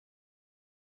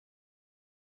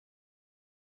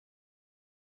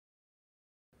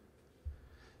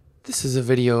This is a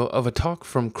video of a talk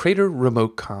from Crater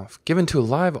Remote Conf given to a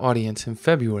live audience in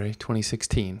February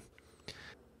 2016.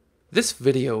 This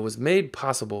video was made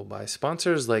possible by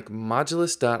sponsors like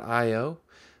Modulus.io,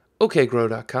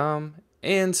 okgrow.com,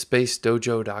 and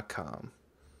spacedojo.com.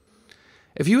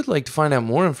 If you would like to find out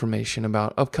more information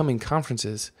about upcoming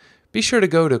conferences, be sure to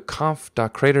go to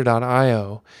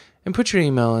conf.crater.io and put your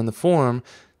email in the form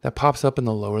that pops up in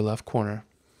the lower left corner.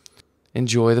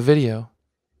 Enjoy the video.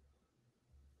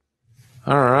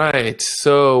 All right,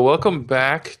 so welcome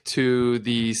back to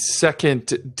the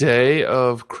second day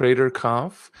of Crater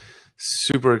Conf.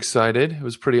 Super excited. It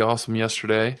was pretty awesome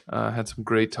yesterday. Had some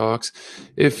great talks.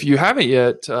 If you haven't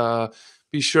yet,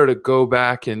 be sure to go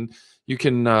back and you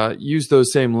can use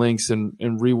those same links and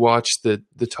rewatch the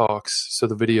talks. So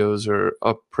the videos are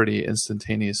up pretty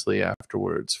instantaneously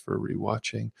afterwards for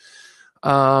rewatching.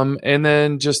 And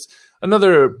then just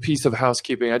another piece of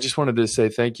housekeeping. I just wanted to say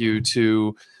thank you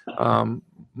to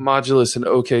Modulus and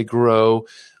okgrow.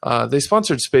 They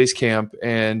sponsored Space Camp,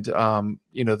 and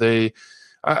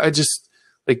I just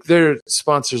like they're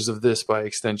sponsors of this by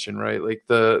extension, right? Like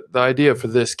the idea for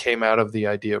this came out of the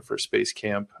idea for Space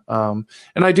Camp, and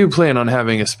I do plan on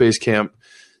having a Space Camp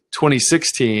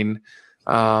 2016,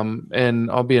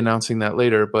 and I'll be announcing that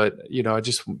later. But I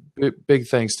just big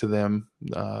thanks to them.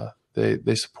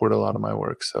 They support a lot of my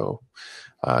work, so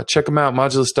check them out,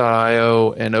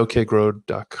 modulus.io and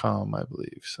okgrow.com, I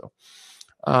believe. So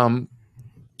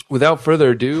without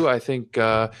further ado, I think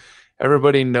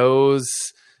everybody knows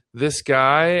this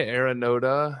guy,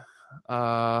 Arunoda.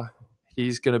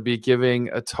 He's going to be giving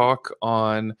a talk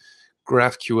on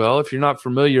GraphQL. If you're not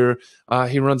familiar,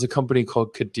 he runs a company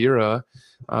called Kadira,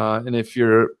 and if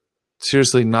you're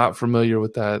seriously not familiar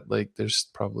with that, like there's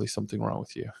probably something wrong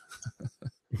with you.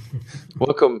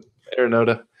 Welcome,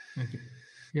 Arunoda. Okay.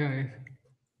 Yeah,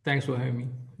 thanks for having me.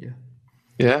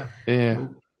 Yeah.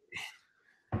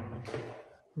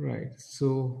 Right.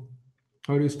 So,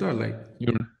 how do you start?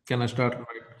 Can I start?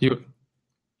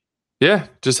 Yeah,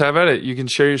 just have at it. You can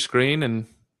share your screen and.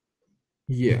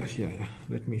 Yeah.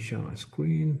 Let me share my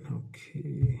screen.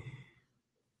 Okay.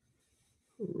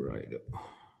 Right.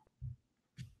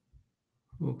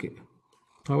 Okay.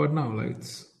 How about now?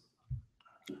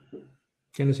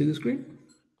 Can you see the screen?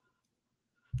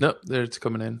 Nope, there it's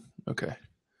coming in. Okay.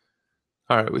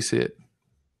 All right, we see it.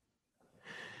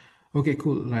 Okay,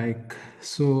 cool.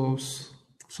 So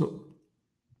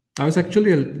I was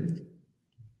actually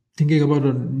thinking about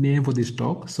a name for this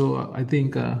talk. So I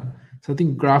think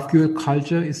GraphQL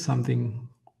culture is something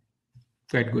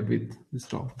quite good with this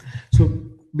talk. So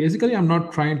basically, I'm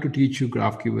not trying to teach you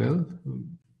GraphQL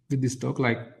with this talk.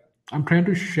 I'm trying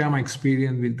to share my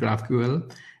experience with GraphQL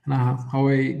and how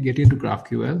I get into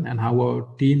GraphQL and how our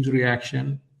team's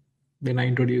reaction when I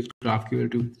introduced GraphQL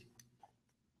to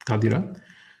Kadira.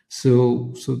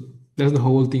 So that's the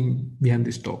whole thing behind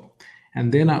this talk.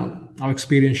 And then our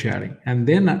experience sharing. And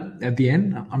then at the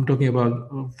end, I'm talking about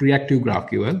reactive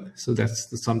GraphQL. So that's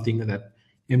something that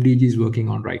MDG is working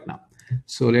on right now.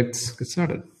 So let's get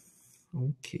started.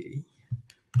 Okay.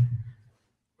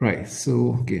 Right.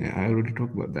 So, okay, I already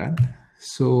talked about that.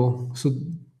 So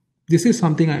this is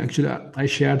something I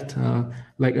shared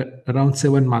around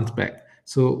 7 months back.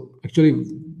 So actually,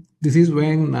 this is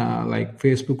when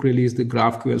Facebook released the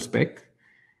GraphQL spec,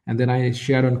 and then I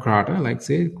shared on Krater,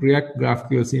 say React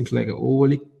GraphQL seems like an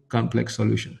overly complex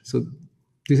solution. So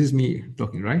this is me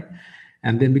talking, right?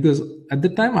 And then because at the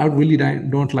time I really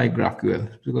don't like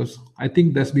GraphQL because I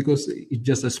think that's because it's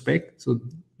just a spec. So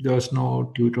there was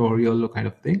no tutorial or kind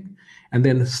of thing. And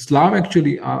then Slav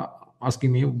actually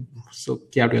asking me, so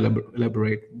can you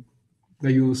elaborate? Why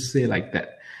you say like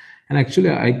that? And actually,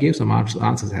 I gave some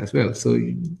answers as well. So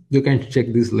you can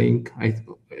check this link. I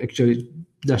actually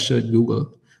just search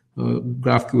Google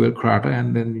GraphQL Krater,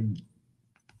 and then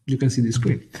you can see the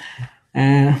screen.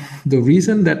 And the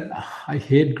reason that I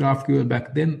hate GraphQL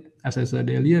back then, as I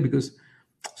said earlier, because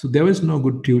there was no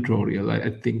good tutorial. I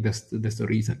think that's the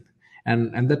reason.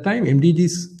 And at the time, MDG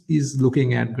is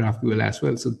looking at GraphQL as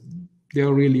well. So they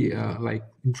are really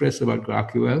interested about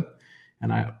GraphQL, and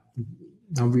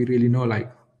now we really know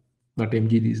what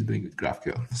MDG is doing with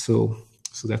GraphQL. So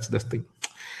that's the thing.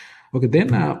 Okay,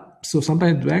 then so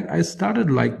sometimes back I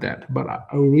started like that, but I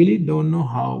really don't know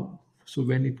how. So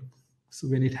when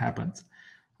it happens,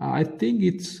 I think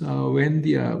it's when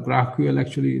the GraphQL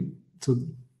actually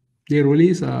they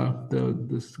release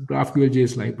this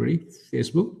GraphQL.js library,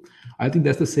 Facebook. I think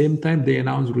that's the same time they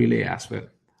announced Relay as well.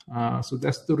 So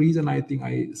that's the reason I think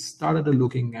I started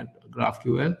looking at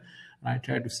GraphQL, and I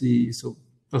tried to see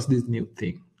what's this new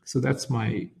thing. So that's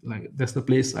that's the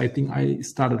place I think I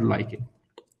started liking.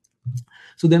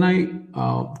 So then I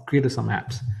created some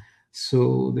apps.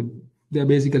 So they're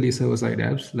basically server-side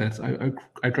apps.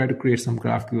 I try to create some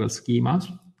GraphQL schemas,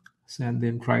 and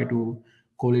then try to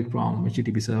call it from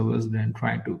HTTP servers, then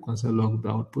try to console log the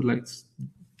output, like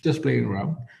just playing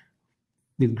around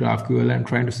with GraphQL and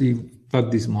trying to see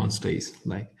what this monster is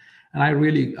like. And I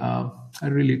really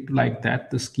like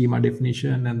that, the schema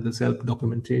definition and the self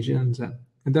documentations,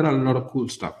 and there are a lot of cool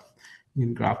stuff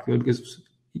in GraphQL, because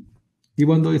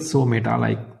even though it's so meta,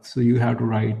 like, so you have to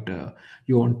write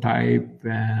your own type,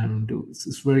 and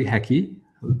it's very hacky.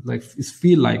 Like, it's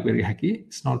feel like very hacky.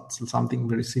 It's not something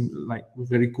very simple, like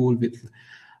very cool with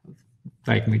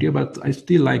like meteor, but I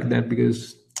still like that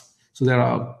because so there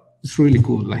are, it's really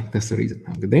cool. Like, that's the reason.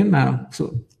 Okay, then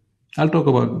so I'll talk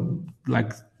about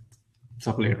like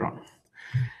stuff later on.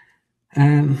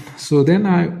 And so then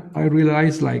I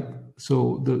realized, like,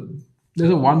 so there's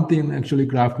a one thing actually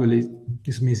GraphQL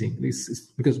is missing. This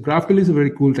is because GraphQL is a very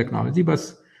cool technology,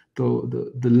 but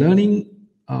the learning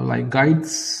like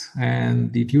guides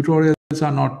and the tutorials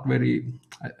are not very,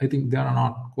 I think they are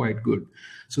not quite good.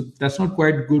 So that's not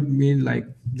quite good mean like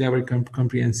they are very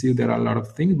comprehensive. There are a lot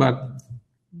of things, but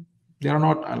they are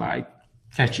not like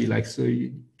catchy. Like, so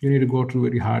you need to go through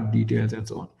very hard details and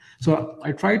so on. So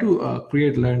I try to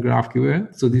learn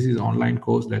GraphQL. So this is online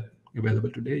course that available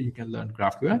today. You can learn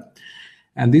GraphQL,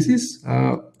 and this is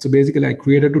so basically I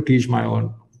created to teach my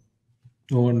own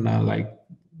like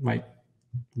my,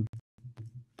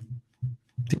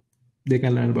 they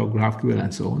can learn about GraphQL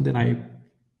and so on. Then I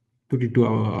put it to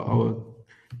our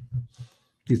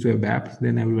this web app.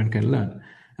 Then everyone can learn,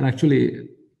 and actually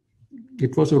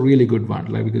it was a really good one.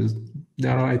 Like, because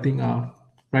there are, I think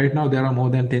right now there are more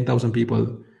than 10,000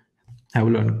 people have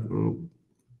learned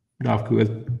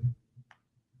GraphQL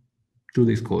through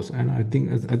this course, and I think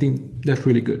that's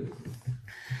really good.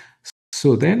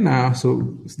 So then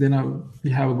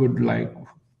we have a good like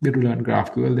way to learn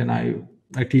GraphQL. Then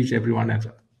I teach everyone at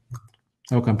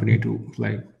our company to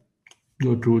like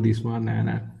go through this one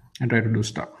and try to do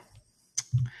stuff.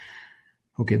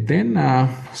 Okay, then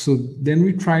so then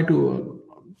we try to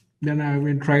I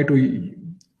will try to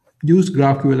use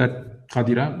GraphQL at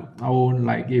Khadira, our own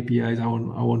like APIs, our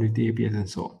own with the APIs and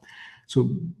so on. So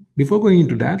before going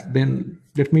into that, then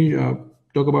let me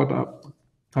talk about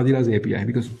Khadira's API,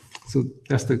 because so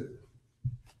that's the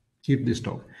keep this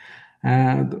talk.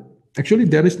 And actually,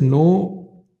 there is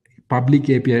no public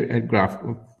API at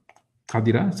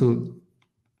Khadira. So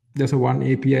there's a one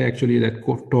API actually that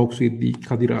talks with the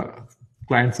Khadira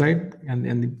client side and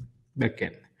the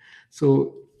backend.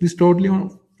 So it's totally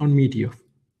on Meteor.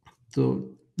 So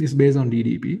it's based on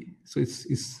DDP. So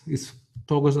it's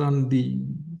focused on the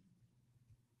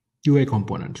UI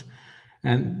component,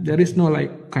 and there is no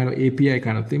like kind of API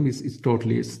kind of thing. It's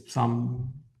totally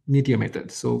some Meteor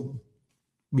method. So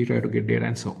we try to get data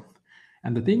and so on.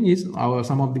 And the thing is,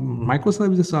 some of the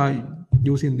microservices are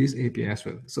using this API as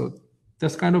well. So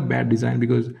that's kind of bad design,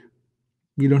 because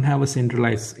we don't have a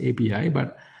centralized API,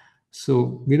 but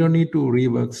so we don't need to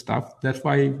rework stuff. That's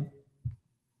why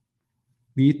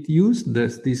we use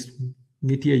this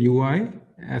Meteor UI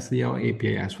as our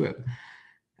API as well,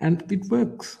 and it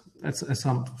works at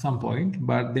some point.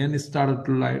 But then it started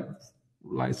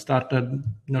to started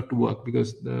not to work,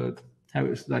 because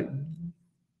like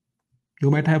you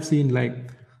might have seen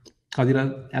like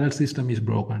Khadira alert system is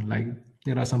broken. Like,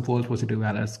 there are some false positive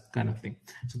alerts kind of thing.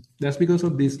 So that's because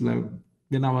of this. Like,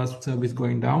 when our service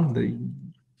going down, the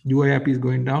UI app is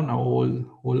going down, our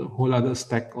whole other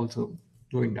stack also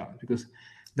going down, because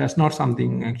that's not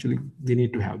something actually we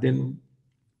need to have. Then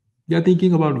we are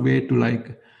thinking about way to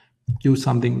like use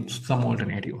some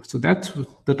alternative. So that's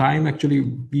the time actually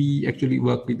we actually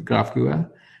work with GraphQL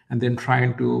and then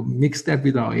trying to mix that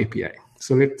with our API.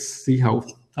 So let's see how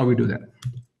we do that.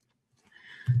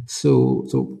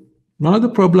 So one of the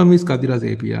problem is Khadira's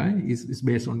API is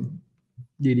based on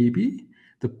DDP.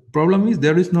 The problem is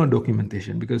there is no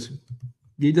documentation, because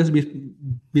we just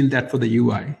build that for the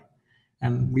UI,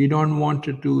 and we don't want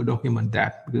to document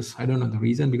that, because I don't know the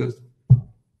reason, because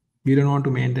we don't want to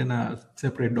maintain a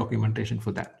separate documentation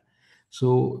for that.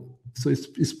 So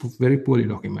it's very poorly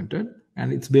documented,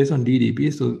 and it's based on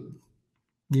DDP. So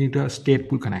we need to have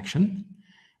stateful connection,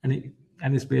 and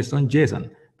it's based on JSON,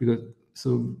 because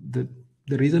so the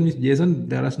reason is JSON,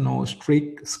 there is no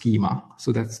strict schema.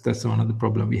 So that's one of the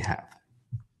problem we have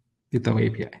with our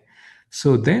API.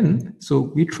 So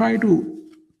we try to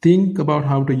think about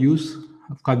how to use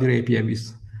Khadira API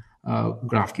with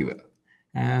GraphQL.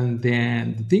 And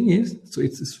then the thing is, so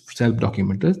it's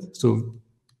self-documented. So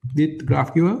with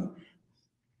GraphQL,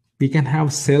 we can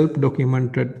have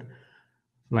self-documented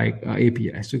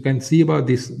API. So you can see about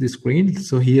this screen.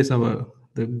 So here's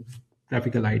the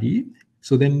graphical IDE.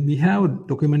 So then we have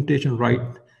documentation right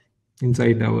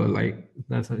inside our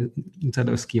inside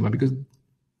our schema, because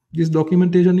this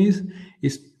documentation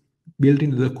is built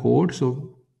into the code.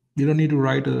 So we don't need to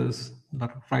write a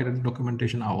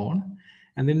documentation our own.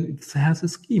 And then it has a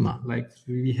schema, like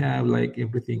we have like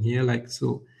everything here, like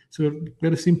so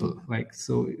very simple, like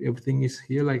so everything is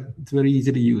here, like it's very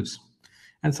easy to use.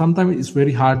 And sometimes it's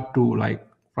very hard to like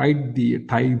write the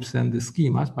types and the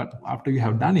schemas, but after you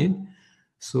have done it,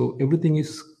 so everything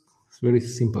is very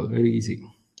simple, very easy.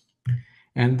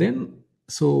 And then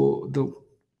so the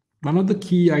one of the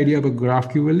key idea about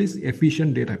GraphQL is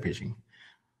efficient data fetching.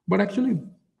 But actually,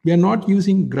 we are not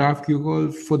using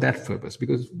GraphQL for that purpose,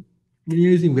 because we're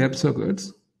using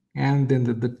WebSockets, and then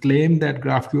the claim that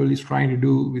GraphQL is trying to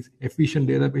do with efficient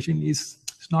data fetching is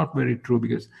it's not very true,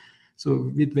 because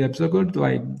so with WebSocket,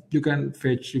 like you can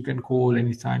fetch, you can call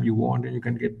anytime you want, and you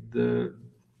can get the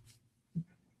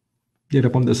data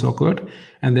from the socket,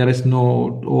 and there is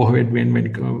no overhead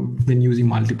when using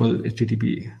multiple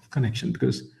HTTP connection,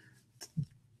 because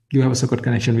you have a socket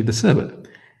connection with the server.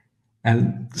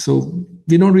 And so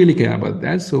we don't really care about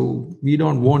that. So we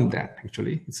don't want that.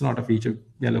 Actually, it's not a feature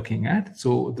we are looking at.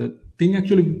 So the thing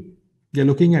actually we are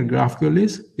looking at GraphQL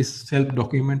is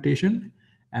self-documentation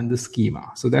and the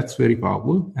schema. So that's very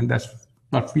powerful, and that's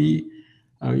what we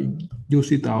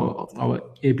use with our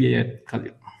API at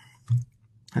Kalira.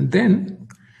 And then,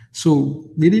 so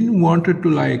we didn't want it to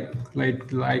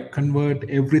like convert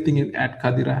everything at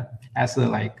Kalira as a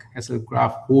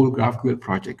whole GraphQL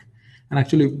project. And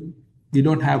actually, we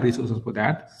don't have resources for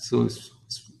that. So it's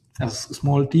a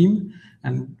small team,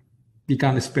 and we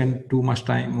can't spend too much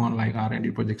time on like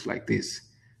R&D projects like this,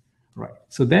 right?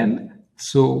 So then,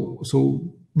 so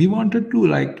we wanted to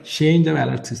like change our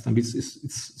alert system.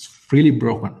 It's really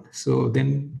broken. So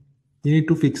then we need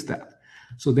to fix that.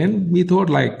 So then we thought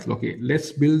like, okay,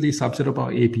 let's build the subset of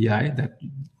our API that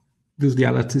uses the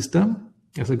alert system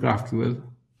as a GraphQL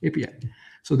API.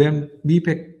 So then we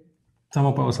picked some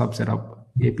of our subset of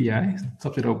API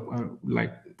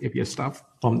stuff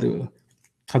from the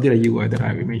Kalira UI that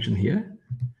I mentioned here,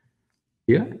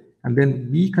 and then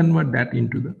we convert that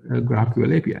into the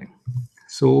GraphQL API.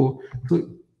 So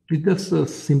it's just a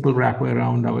simple wrapper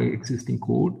around our existing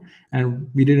code, and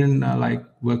we didn't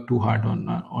work too hard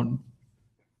on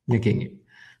making it.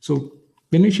 So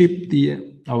when we shipped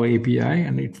our API,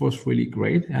 and it was really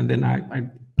great, and then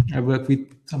I worked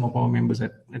with some of our members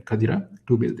at Kalira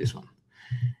to build this one.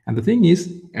 And the thing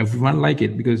is, everyone like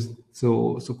it, because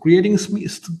so creating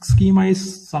schema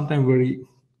is sometimes very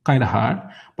kind of hard.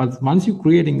 But once you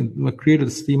create a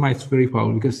schema, it's very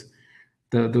powerful, because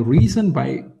the reason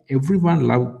why everyone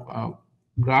love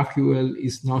GraphQL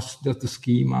is not just the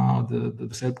schema,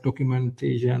 the self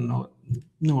documentation.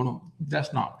 No,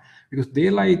 that's not, because they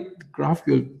like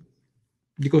GraphQL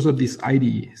because of this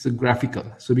IDE. It's a graphical.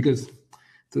 So because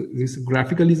this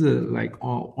graphical is a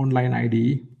online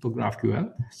IDE for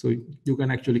GraphQL, so you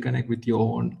can actually connect with your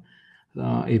own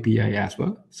API as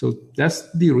well. So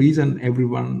that's the reason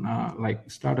everyone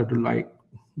started to like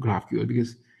GraphQL,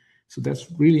 because so that's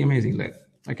really amazing. Like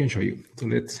I can show you. So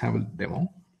let's have a demo.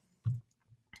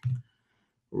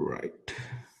 Right.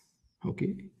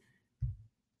 Okay.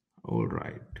 All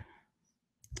right.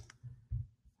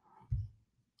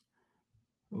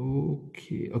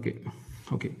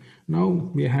 Okay. Now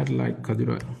we had like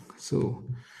Kalira. So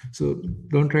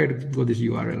don't try to go this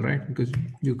URL, right? Because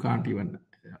you can't even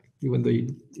though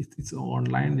it's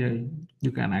online,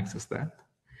 you can access that.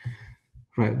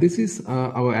 Right. This is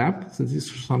our app. So this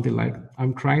is something like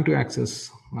I'm trying to access.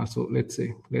 So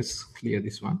let's clear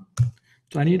this one.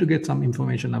 So I need to get some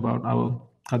information about our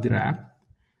Kalira app.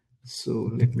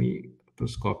 So let me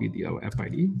just copy our app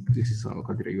ID. This is our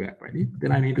Kalira UI app ID.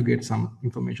 Then I need to get some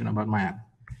information about my app.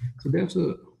 So there's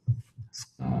a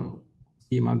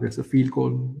schema. There's a field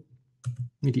called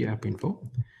meteor app info.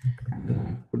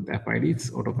 And put the app ID.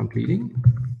 It's auto completing,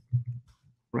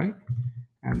 right?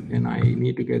 And then I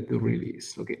need to get the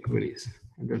release. Okay, release,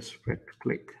 and just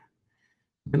click.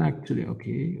 Then actually,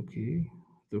 okay,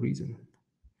 the reason.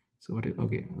 So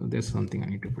okay, there's something I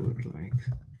need to put like.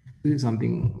 This is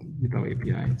something with our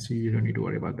API, so you don't need to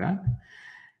worry about that.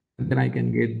 And then I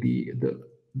can get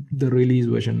the release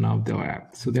version of the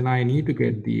app. So then I need to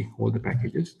get all the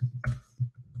packages,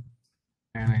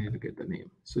 and I need to get the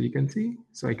name. So you can see,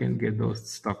 so I can get those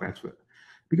stuff as well.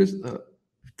 Because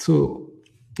so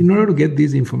in order to get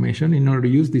this information, in order to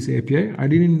use this API, I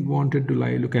didn't want it to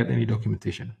look at any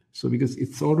documentation. So because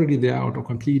it's already there, auto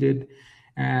completed,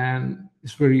 and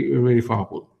it's very, very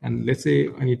powerful. And let's say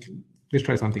let's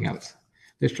try something else.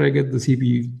 let's try get the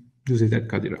CPU usage at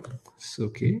Kadira. So,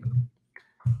 okay.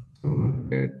 So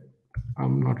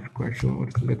I'm not quite sure.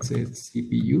 Let's say it's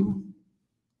CPU.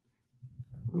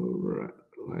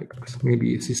 Like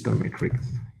maybe system metric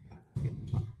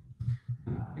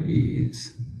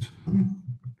is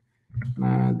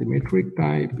the metric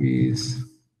type is,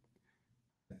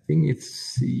 I think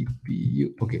it's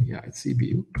CPU. Okay, yeah, it's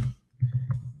CPU,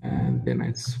 and then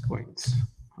it's points.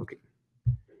 Okay,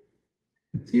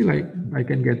 see, like I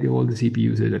can get all the CPU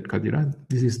usage at Kadira.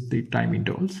 This is the time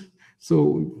intervals.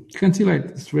 So you can see like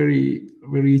it's very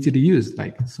easy to use.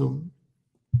 Like so.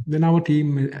 Then our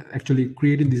team actually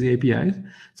created these APIs,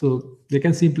 so they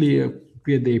can simply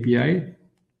create the API.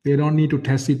 They don't need to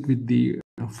test it with the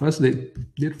first. They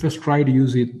first try to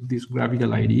use it this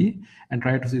graphical IDE and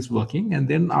try to see it's working, and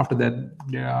then after that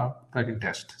they are trying to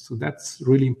test. So that's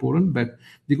really important, but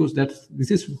because this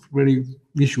is very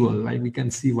visual, like we can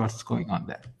see what's going on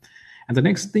there. And the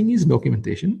next thing is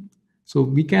documentation. So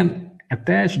we can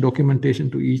attach documentation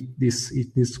to each this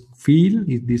field,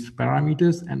 these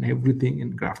parameters, and everything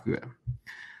in GraphQL.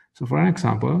 So for an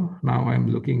example, now I'm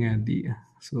looking at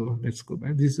so let's go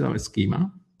back. This is our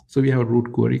schema. So we have a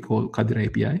root query called Kadira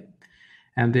API,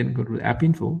 and then go to app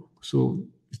info. So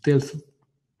it tells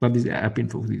what is app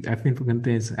info. The app info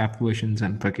contains app versions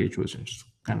and package versions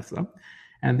kind of stuff.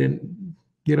 And then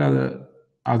there are the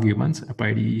arguments, app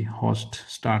ID, host,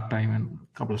 start time, and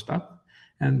a couple of stuff.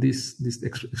 And this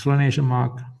exclamation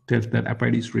mark tells that app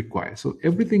ID is required. So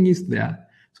everything is there.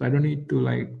 So I don't need to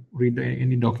like read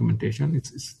any documentation.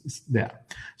 It's there.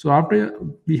 So after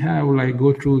we have like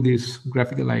go through this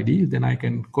graphical ID, then I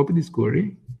can copy this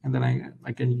query and then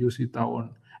I can use it our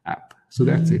own app. So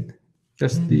that's it.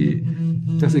 That's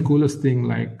the coolest thing,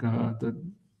 like the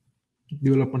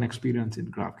development experience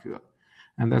in GraphQL,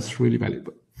 and that's really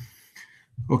valuable.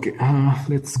 Okay,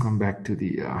 let's come back to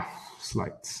the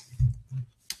slides.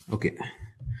 Okay,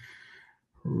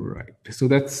 right. So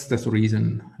that's the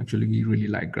reason actually we really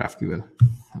like GraphQL.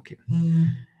 Okay,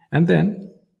 and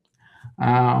then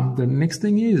the next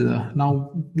thing is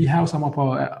now we have some of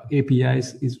our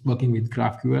APIs is working with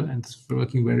GraphQL and it's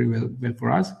working very well for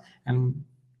us. And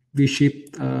we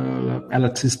shipped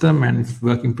alert system and it's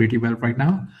working pretty well right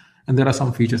now. And there are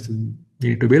some features we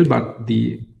need to build, but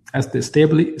as the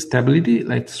stability,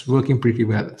 like it's working pretty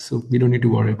well. So we don't need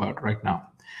to worry about right now.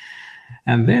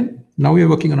 And then now we are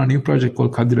working on a new project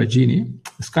called Kadira Genie.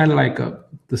 It's kind of like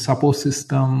the support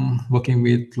system working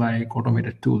with like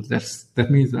automated tools. That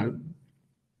means that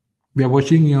we are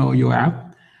watching your app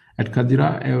at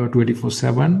Kadira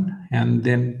 24/7, and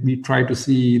then we try to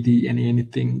see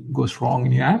anything goes wrong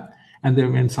in your app. And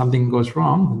then when something goes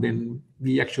wrong, then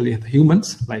we actually have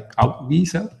humans like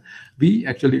we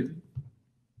actually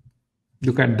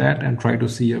look at that and try to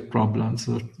see a problem.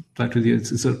 So try to see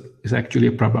it's actually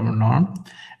a problem or not,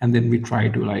 and then we try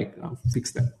to like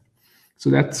fix that. So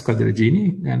that's Kadira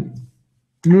Genie, and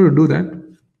in order to do that,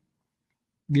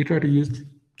 we try to use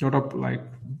a lot of like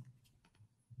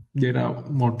data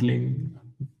modeling,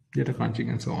 data crunching,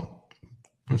 and so on.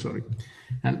 I'm sorry.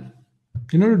 And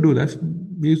in order to do that,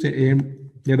 we use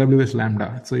AWS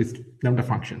Lambda. So it's Lambda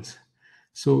functions.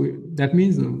 So that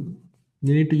means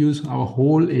we need to use our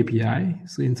whole API.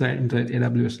 So inside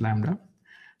AWS Lambda.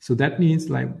 So that means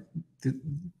like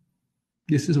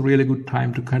this is a really good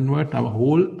time to convert our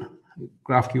whole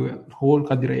GraphQL, whole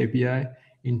Kadira API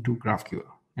into GraphQL.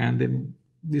 And then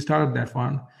we started that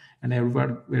one. And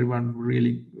everyone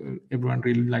really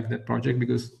liked that project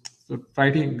because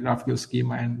writing GraphQL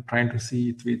schema and trying to see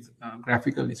it with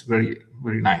graphical is very,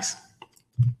 very nice.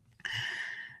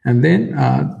 And then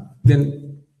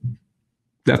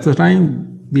that's the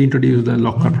time we introduced the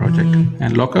Locker project.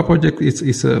 And Locker project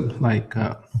is like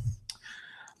a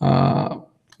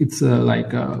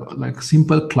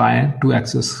simple client to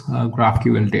access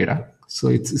GraphQL data. So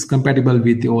it's compatible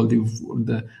with all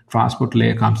the transport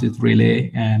layer comes with Relay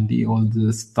and all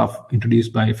the stuff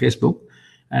introduced by Facebook.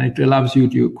 And it allows you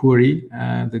to query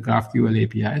the GraphQL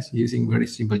APIs using very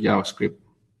simple JavaScript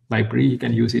library. You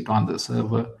can use it on the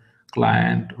server,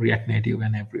 client, React Native,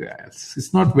 and everywhere else.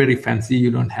 It's not very fancy.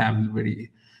 You don't have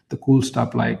the cool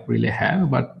stuff like Relay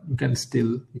have, but you can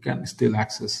still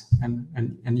access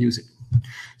and use it.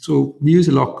 So we use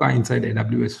Locker inside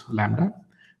AWS Lambda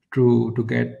to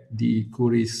get the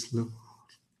queries,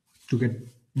 to get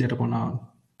data on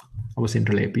our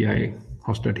central API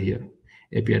hosted here,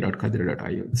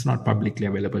 api.kadira.io. It's not publicly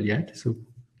available yet, so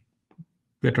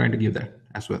we're trying to give that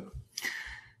as well.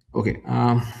 Okay,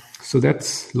 so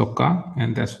that's Locker,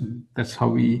 and that's how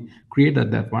we created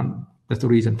that one. That's the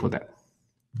reason for that.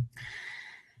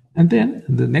 And then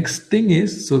the next thing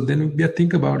is, so then we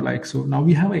think about like, so now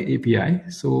we have an API.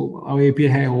 So our API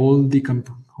has all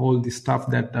the stuff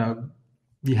that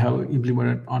we have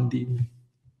implemented on the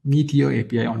Meteor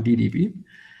API on DDP.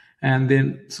 And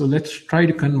then, so let's try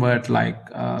to convert like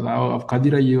our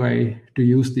Kadira UI to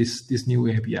use this new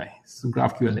API, so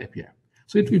GraphQL API.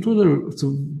 So it was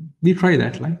so we try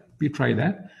that, like we try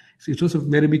that. So it was a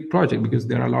very big project because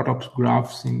there are a lot of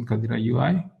graphs in Kadira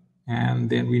UI, and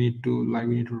then we need to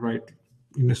write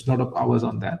a lot of hours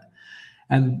on that.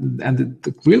 And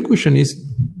the real question is,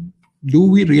 do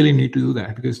we really need to do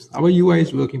that? Because our UI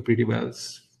is working pretty well.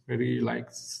 It's very like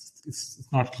it's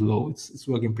not slow. It's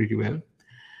working pretty well,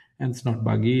 and it's not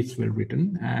buggy. It's well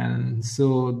written, and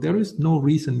so there is no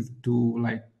reason to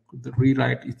like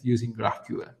rewrite it using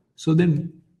GraphQL. So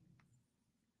then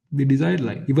we decide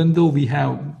like, even though we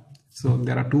have, so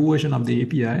there are two versions of the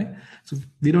API, so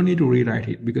we don't need to rewrite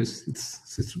it because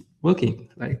it's working.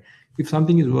 Like if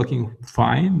something is working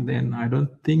fine, then I don't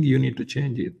think you need to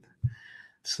change it.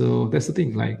 So that's the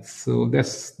thing. Like, so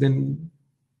that's then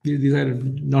we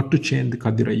decided not to change the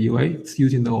Kadira UI. It's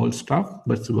using the old stuff,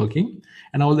 but it's working,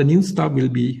 and all the new stuff will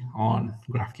be on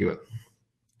GraphQL.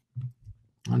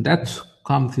 And that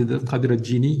comes with the Kadira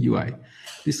Genie UI.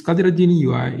 This Kadira Genie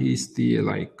UI is the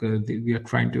like we are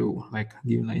trying to like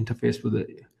give an interface for the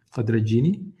Kadira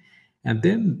Genie, and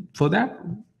then for that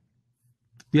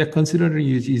we are considering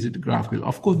using GraphQL.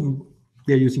 Of course,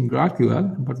 we are using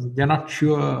GraphQL, but we are not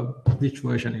sure which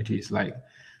version it is. Like,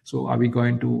 so are we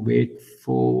going to wait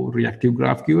for reactive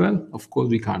GraphQL? Of course,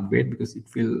 we can't wait because it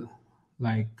will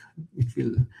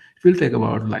take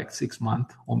about like 6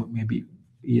 months or maybe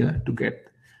a year to get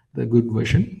the good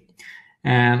version.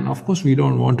 And of course, we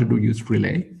don't want to use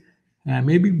Relay. And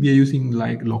maybe we are using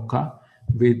like Loka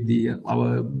with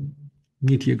our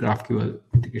Meteor GraphQL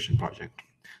integration project.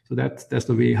 So that's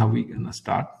the way how we gonna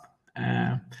start.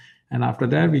 And after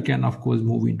that, we can of course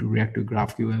move into reactive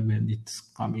GraphQL when it's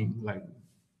coming, like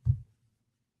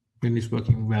when it's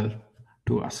working well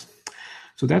to us.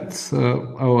 So that's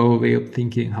our way of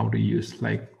thinking how to use.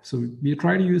 Like, so we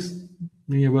try to use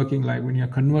when you're working, like when you're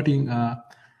converting our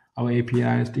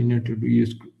APIs to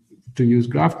use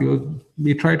GraphQL,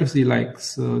 we try to see like,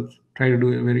 so try to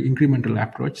do a very incremental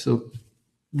approach. So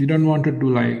we don't want to do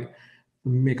like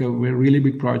make a really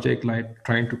big project like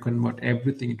trying to convert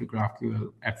everything into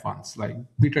GraphQL at once. Like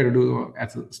we try to do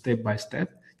as a step by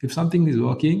step. If something is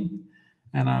working,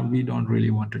 and we don't really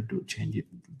want to change it,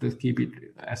 just keep it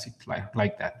as it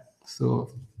like that. So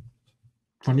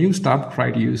for new stuff,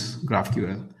 try to use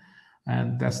GraphQL,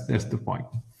 and that's the point.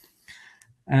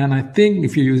 And I think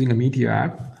if you're using a Meteor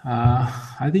app,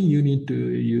 I think you need to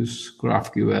use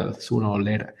GraphQL sooner or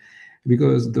later,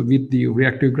 because with the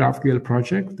reactive GraphQL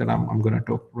project that I'm going to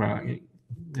talk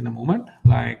in a moment,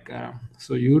 like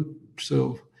so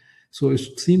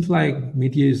it seems like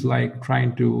Meteor is like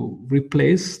trying to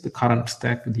replace the current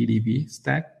stack, the DDB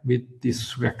stack, with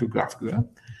this reactive GraphQL.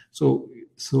 So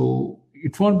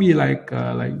it won't be like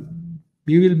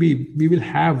we will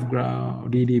have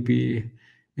DDP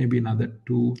maybe another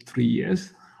 2-3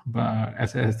 years, but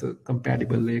as a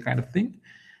compatible layer kind of thing.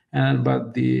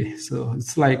 So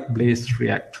it's like Blaze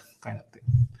React kind of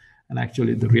thing. And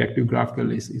actually the reactive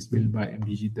GraphQL is built by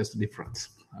MDG. That's the difference.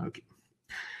 Okay.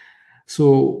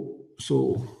 So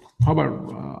how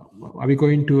about, are we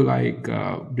going to like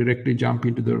directly jump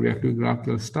into the reactive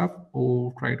GraphQL stuff,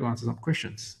 or try to answer some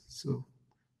questions? So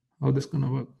how this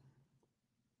gonna work?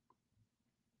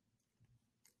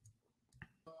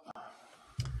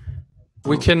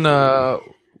 We can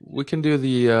do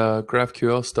the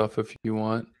GraphQL stuff if you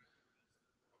want.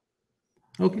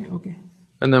 Okay.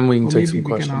 And then we can take some questions.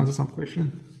 questions. We can answer some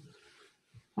questions.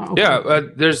 Okay. Yeah,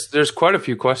 there's quite a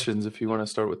few questions if you want to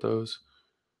start with those.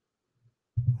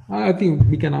 I think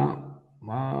we can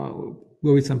go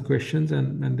with some questions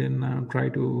and then try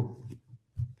to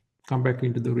come back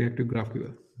into the reactive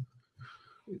GraphQL.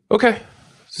 Okay.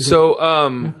 So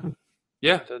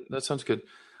yeah, that sounds good.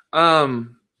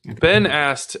 Ben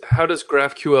asked, how does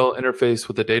GraphQL interface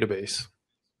with the database?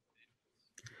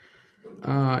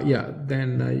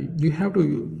 Then you have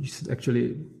to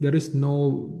actually, there is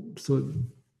no, so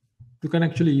you can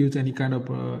actually use any kind of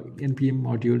npm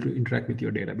module to interact with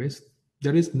your database.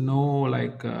 There is no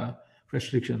like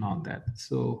restriction on that.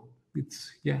 So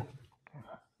it's, yeah,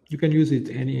 you can use it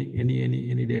any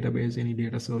database, any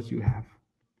data source you have.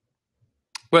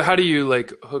 But how do you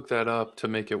like hook that up to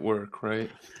make it work,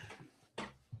 right?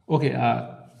 Okay.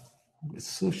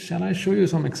 So shall I show you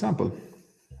some example?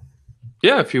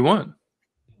 Yeah, if you want.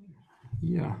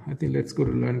 Yeah, I think let's go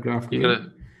to Learn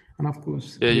GraphQL. And of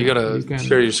course, you gotta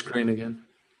share your screen again.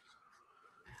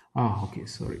 Okay,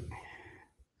 sorry.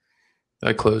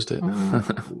 I closed it.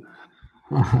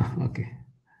 Okay.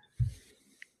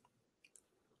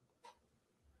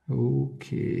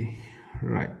 Okay,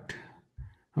 right.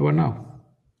 How about now?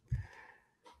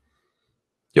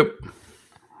 Yep.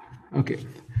 Okay.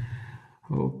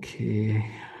 Okay.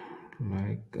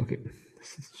 Okay.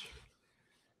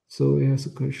 So here's a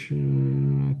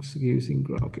question using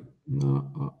graph. Okay.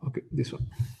 Okay, this one.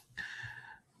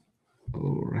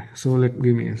 All right. So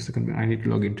give me a second. I need to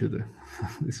log into the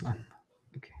this one.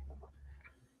 Okay.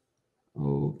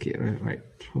 Okay. Right.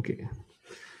 Okay.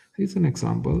 Here's an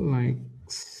example.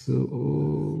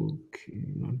 Okay,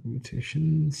 not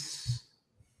mutations.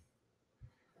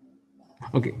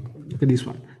 Okay, look at this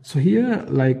one. So here,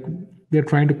 we're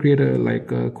trying to create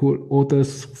a cool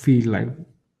authors field.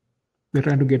 We're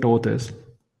trying to get authors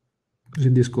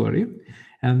in this query,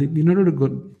 and in order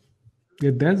to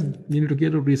get that, we need to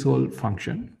get a resolve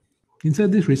function.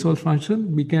 Inside this resolve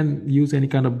function, we can use any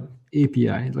kind of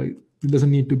API. Like it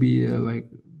doesn't need to be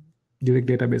direct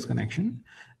database connection.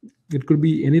 It could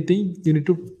be anything. You need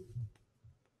to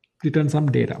return some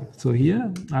data. So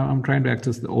here I'm trying to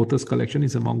access the authors collection.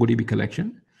 It's a MongoDB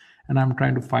collection, and I'm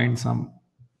trying to find some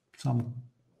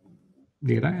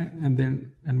data and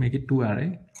make it to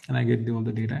array, and I get all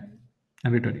the data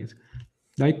and return it.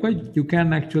 Likewise, you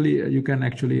can actually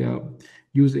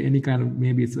use any kind of,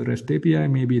 maybe it's a REST API,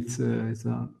 maybe it's a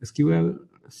SQL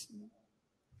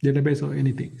database or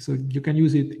anything. So you can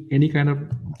use it any kind of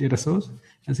data source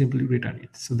and simply return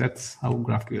it. So that's how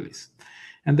GraphQL is.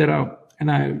 And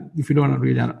if you don't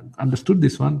really understood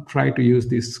this one, try to use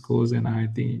this course, and I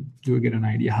think you will get an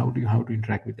idea how to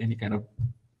interact with any kind of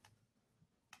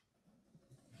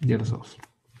data source.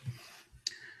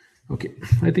 Okay,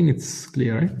 I think it's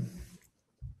clear, right?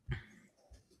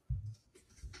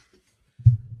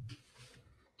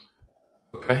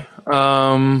 Okay.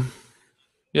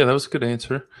 Yeah, that was a good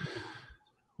answer.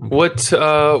 Okay. What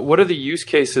are the use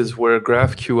cases where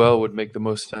GraphQL would make the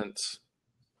most sense?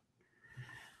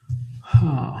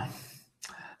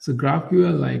 So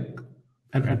GraphQL,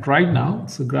 at right now,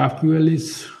 so GraphQL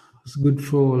is good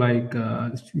for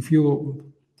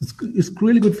it's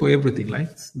really good for everything.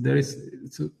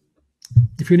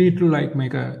 If you need to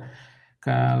make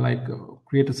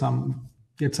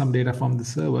get some data from the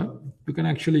server, you can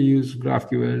actually use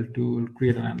GraphQL to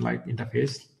create an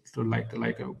interface. So like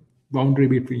a boundary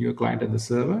between your client and the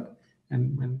server,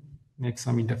 and make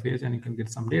some interface, and you can get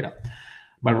some data.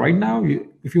 But right now,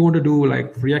 if you want to do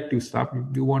reactive stuff,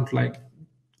 you want to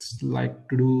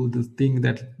do the thing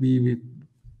that we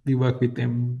work with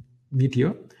them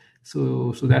Meteor.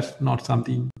 So that's not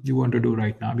something you want to do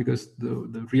right now, because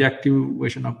the reactive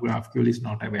version of GraphQL is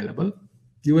not available.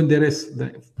 Even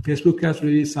Facebook has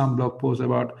released some blog posts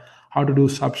about how to do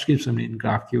subscription in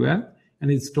GraphQL,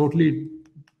 and it's totally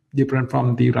different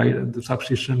from the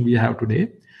subscription we have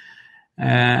today.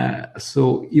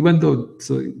 So even though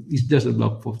it's just a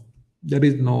blog post, there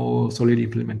is no solid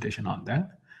implementation on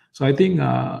that. So I think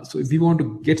so if you want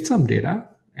to get some data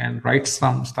and write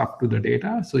some stuff to the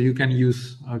data, so you can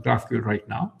use GraphQL right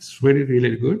now. It's really,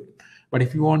 really good. But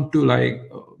if you want to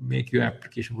make your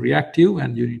application reactive,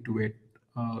 and you need to wait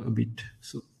a bit.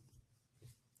 So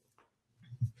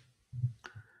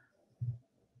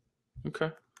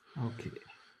okay.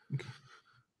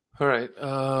 All right.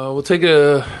 We'll take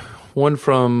one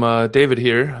from David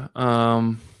here.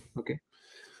 Okay.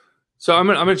 So I'm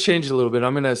gonna change it a little bit.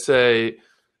 I'm gonna say,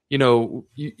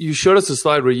 you showed us a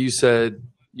slide where you said,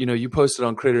 you posted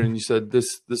on Creator and you said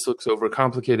this looks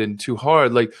overcomplicated and too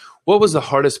hard. Like, what was the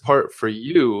hardest part for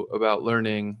you about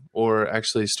learning or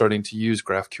actually starting to use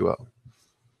GraphQL?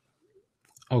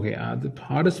 Okay, the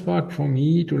hardest part for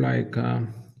me to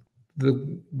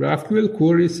the GraphQL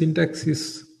query syntax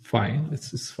is fine.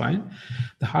 It's fine.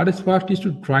 The hardest part is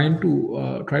to try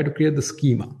to create the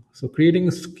schema. So creating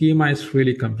a schema is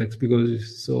really complex,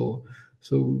 because so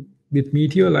with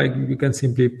Meteor, you can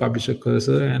simply publish a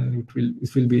cursor and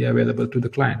it will be available to the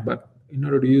client. But in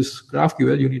order to use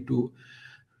GraphQL, you need to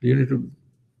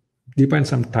define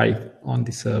some type on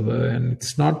the server, and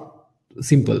it's not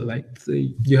simple.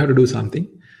 You have to do something,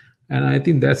 and I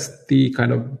think that's the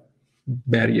kind of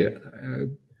barrier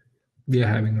we are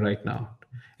having right now.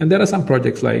 And there are some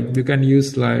projects you can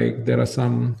use, there are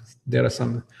some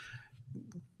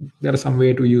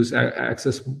way to use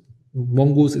access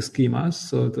Mongoose schemas.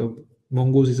 So the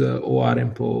Mongoose is a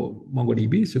ORM for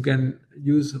MongoDB. So you can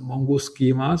use Mongoose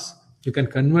schemas. You can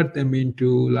convert them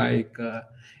into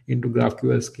into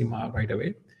GraphQL schema right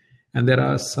away. And there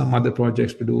are some other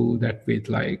projects to do that with,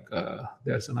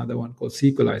 there's another one called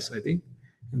Sequelize, I think.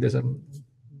 And there's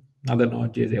another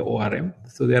Node.js ORM.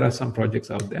 So there are some projects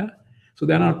out there. So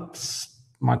they're not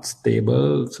much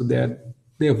stable. So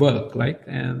they work, like,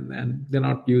 and they're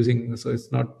not using. So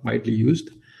it's not widely used.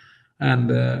 And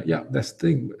yeah, that's the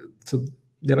thing. So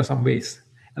there are some ways,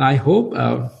 and I hope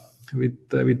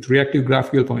with reactive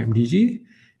GraphQL from MDG,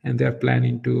 and they're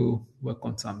planning to work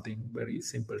on something very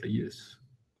simple to use.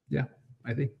 Yeah,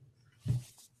 I think.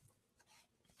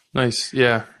 Nice.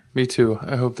 Yeah, me too.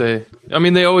 I hope they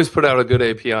always put out a good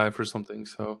API for something,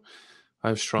 so I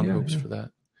have strong hopes for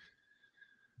that.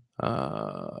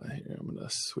 Here, I'm going to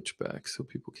switch back so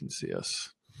people can see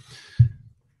us.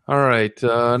 All right.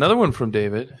 Another one from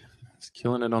David. He's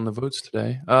killing it on the votes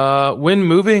today. When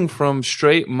moving from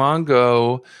straight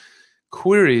Mongo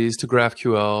queries to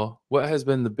GraphQL, what has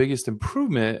been the biggest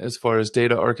improvement as far as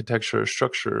data architecture or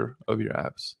structure of your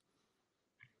apps?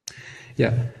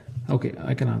 Yeah. Okay,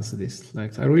 I can answer this.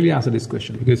 Like, I really answer this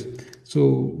question because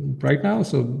so right now,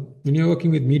 so when you're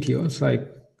working with Meteor, it's like,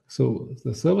 so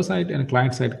the server side and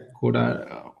client side code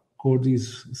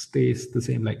stays the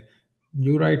same. Like,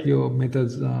 you write your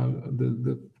methods,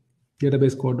 the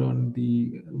database code on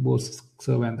the both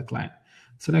server and the client.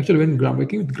 So actually, when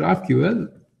working with GraphQL,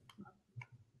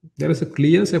 there is a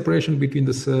clear separation between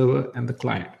the server and the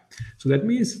client. So that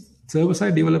means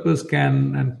server-side developers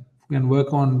can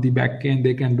work on the backend.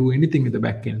 They can do anything with the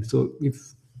backend. So if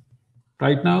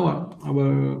right now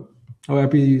our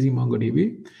app is using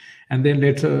MongoDB, and then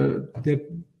let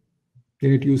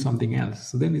use something else.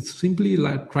 So then it's simply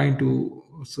like trying to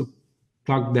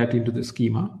plug that into the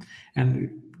schema,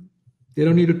 and they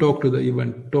don't need to talk to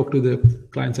the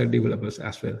client-side developers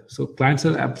as well. So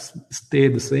client-side apps stay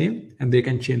the same, and they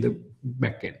can change the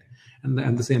backend.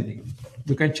 And the same thing,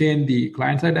 you can change the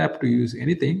client-side app to use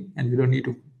anything, and you don't need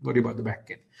to worry about the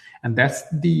backend. And that's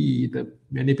the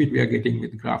benefit we are getting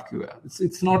with GraphQL.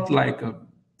 It's not like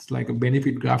a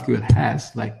benefit GraphQL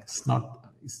has. Like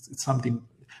it's something,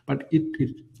 but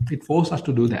it forces us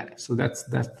to do that. So that's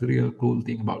the real cool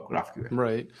thing about GraphQL.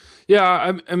 Right.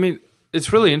 Yeah. I mean,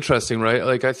 it's really interesting, right?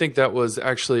 Like, I think that was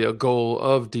actually a goal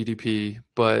of DDP,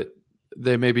 but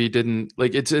they maybe didn't,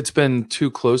 like, it's been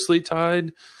too closely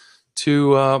tied to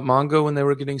Mongo when they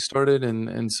were getting started,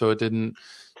 and so it didn't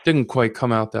quite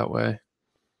come out that way.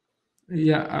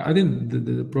 Yeah, I think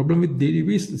the problem with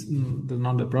DDP is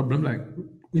not the problem. Like,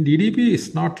 in DDP,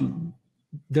 it's not,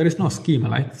 there is no schema,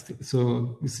 like,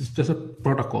 so it's just a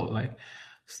protocol. Like,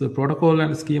 so the protocol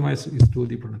and schema is two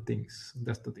different things.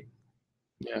 That's the thing.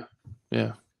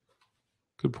 Yeah.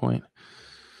 Good point.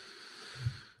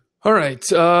 All right.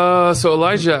 So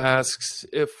Elijah asks,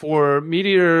 if for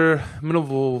Meteor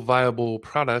minimal viable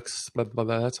products, blah, blah,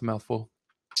 blah, that's a mouthful,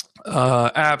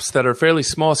 apps that are fairly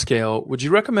small scale, would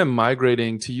you recommend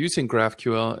migrating to using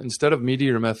GraphQL instead of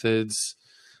Meteor methods?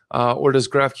 Or does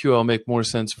GraphQL make more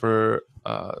sense for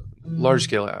large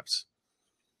scale apps?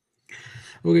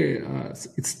 Okay,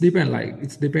 it's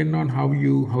depend on how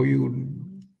you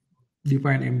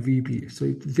define MVP. So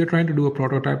if you're trying to do a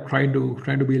prototype, trying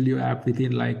to build your app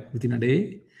within a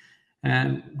day,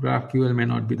 and GraphQL may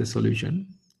not be the solution.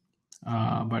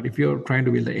 But if you're trying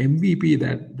to build an MVP,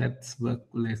 that's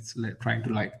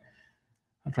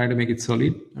trying to make it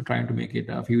solid, trying to make it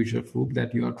a future proof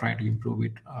that you are trying to improve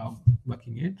it,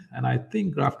 working it. And I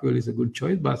think GraphQL is a good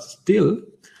choice, but still,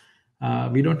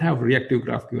 we don't have reactive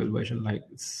GraphQL version. Like,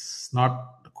 it's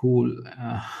not cool,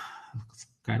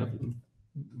 kind of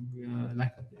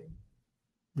like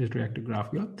just reactive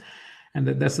GraphQL, and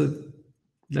that's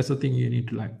the thing you need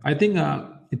to like. I think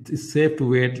it's safe to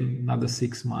wait another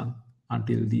 6 months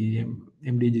until the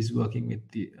MDG is working with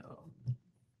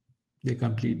they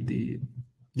complete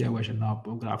their version of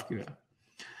GraphQL.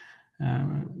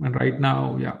 And right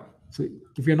now, yeah. So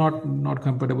if you're not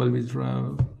compatible with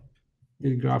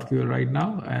GraphQL right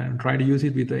now, and try to use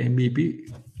it with the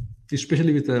MVP,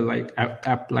 especially with the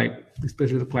app,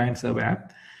 especially the client server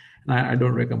app, and I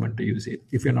don't recommend to use it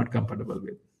if you're not compatible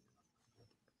with.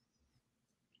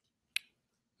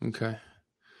 Okay.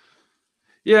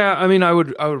 Yeah, I mean, I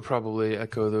would probably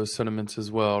echo those sentiments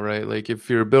as well, right? Like, if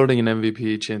you're building an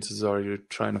MVP, chances are you're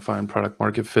trying to find product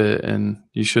market fit, and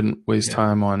you shouldn't waste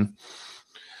time on,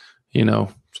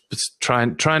 just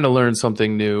trying to learn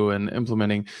something new and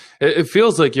implementing. It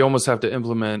feels like you almost have to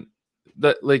implement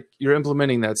that, like you're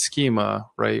implementing that schema,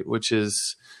 right? Which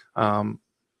is,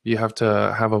 you have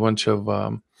to have a bunch of,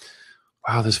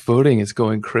 wow, this voting is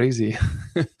going crazy.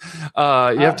 You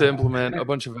have to implement a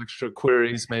bunch of extra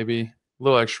queries, maybe a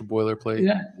little extra boilerplate.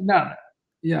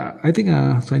 Yeah, I think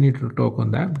so I need to talk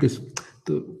on that, because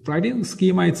the writing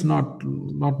schema, it's not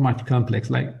much complex.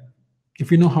 Like,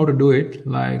 if you know how to do it,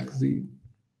 like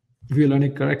if you learn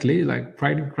it correctly, like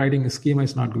writing a schema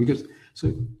is not good because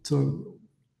so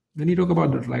when you talk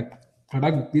about the like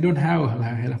product, we don't have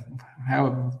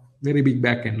a very big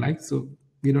backend, like so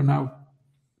we don't have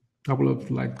couple of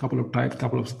types,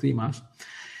 couple of schemas,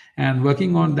 and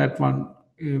working on that one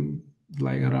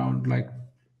like around like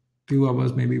 2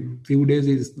 hours, maybe few days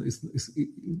is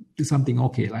something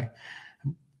okay, like.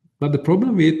 But the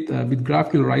problem with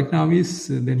GraphQL right now is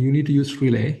then you need to use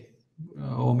relay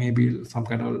or maybe some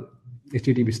kind of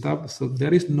HTTP stuff. So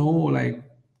there is no like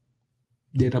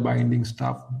data binding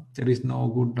stuff. There is no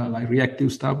good like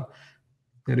reactive stuff.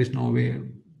 There is no way.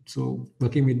 So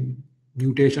working with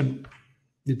mutation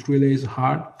with relay is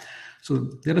hard.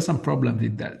 So there are some problems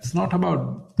with that. It's not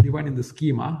about defining the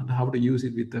schema and how to use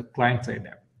it with the client side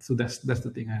app. So that's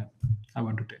the thing I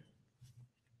want to tell.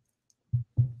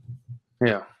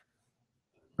 Yeah.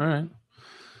 All right.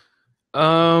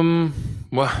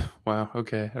 Wow.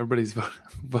 Okay. Everybody's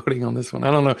voting on this one. I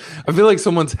don't know. I feel like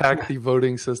someone's hacked the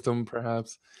voting system,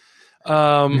 perhaps.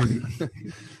 So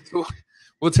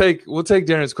we'll take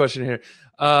Darren's question here.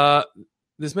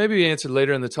 This may be answered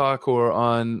later in the talk or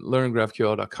on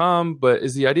learngraphql.com, but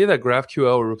is the idea that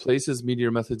GraphQL replaces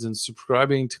Meteor methods in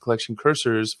subscribing to collection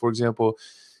cursors, for example,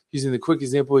 using the quick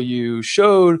example you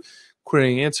showed,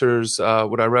 querying answers,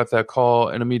 would I wrap that call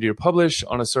in a Meteor publish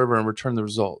on a server and return the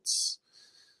results?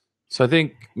 So I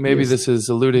think maybe this is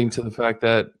alluding to the fact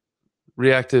that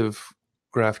reactive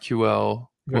GraphQL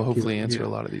will hopefully answer a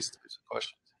lot of these types of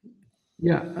questions.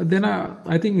 Yeah, then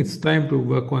I think it's time to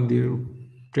work on the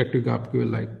reactive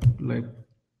GraphQL, like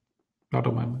part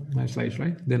of my slides,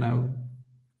 right? Then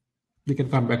we can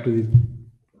come back to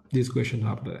these questions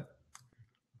after that.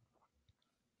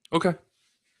 Okay.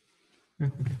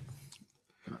 Okay.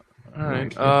 All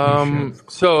right.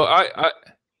 So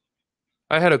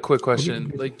I had a quick question.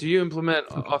 Okay. Like, do you implement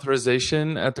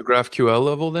authorization at the GraphQL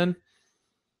level then?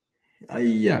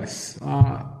 Yes.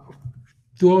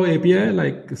 To our API,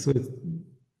 like so,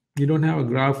 you don't have a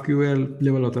GraphQL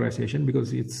level authorization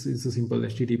because it's a simple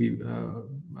HTTP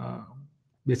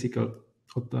basic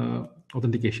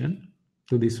authentication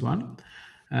to this one,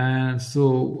 and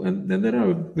then there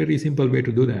are very simple way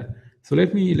to do that. So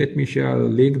let me share a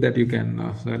link that you can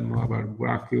learn more about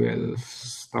GraphQL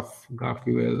stuff,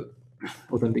 GraphQL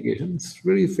authentication. It's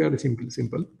fairly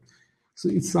simple. So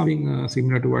it's something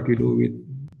similar to what you do with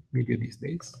Meteor these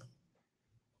days.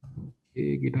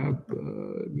 Okay, GitHub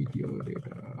Meteor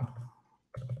data.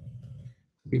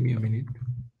 Give me a minute.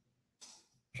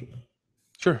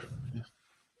 Sure.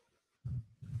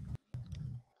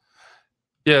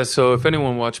 Yeah, so if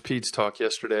anyone watched Pete's talk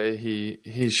yesterday,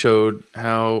 he showed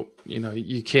how,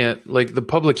 you can't, like, the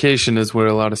publication is where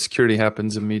a lot of security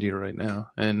happens in Meteor right now.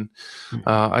 And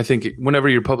I think whenever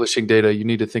you're publishing data, you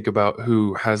need to think about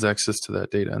who has access to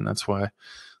that data. And that's why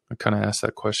I kind of asked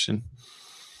that question.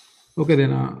 Okay,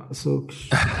 then, I'm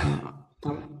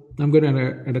going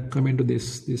to add a comment to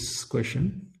this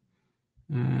question.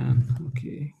 And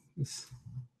okay, just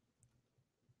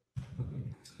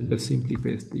simply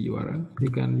paste the URL. You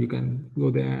can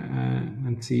go there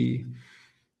and see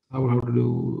how to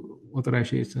do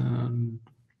authorization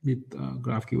with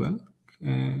GraphQL.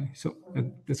 So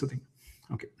that's the thing.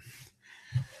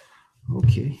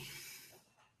 Okay.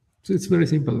 So it's very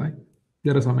simple, right?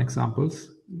 There are some examples.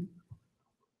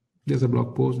 There's a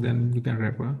blog post, then you can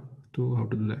refer to how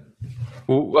to do that.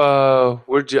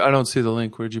 I don't see the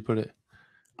link. Where'd you put it?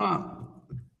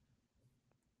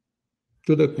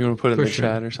 To the you want to put it in the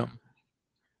chat or something?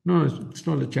 No, it's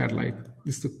not the chat. Like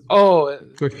it's the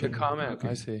question. The comment. Okay.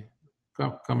 I see.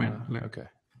 Comment. Okay.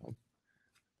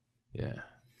 Yeah,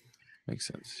 makes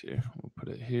sense. Here, we'll put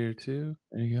it here too.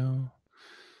 There you go.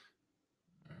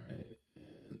 All right.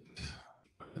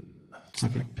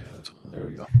 Okay. There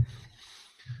we go.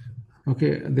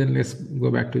 Okay, then let's go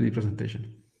back to the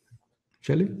presentation.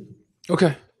 Shall we?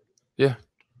 Okay. Yeah.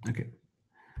 Okay.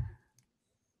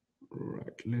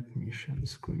 Right. Let me share the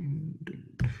screen.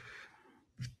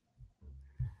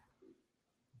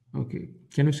 Okay.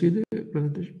 Can you see the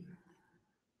presentation?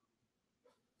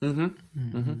 Okay.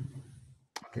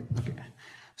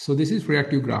 So this is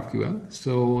reactive GraphQL.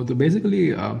 So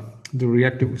basically the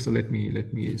reactive. So let me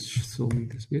zoom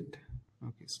this bit.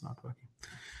 Okay, it's not working.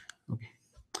 Okay.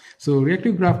 So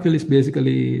reactive GraphQL is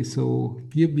basically, so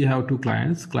here we have two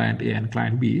clients, client A and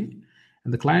client B,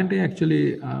 and the client A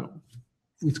actually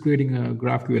is creating a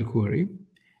GraphQL query,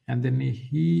 and then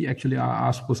he actually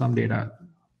asks for some data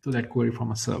to that query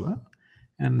from a server,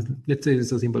 and let's say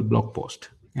it's a simple blog post,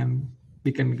 and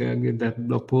we can get that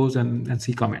blog post and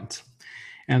see comments.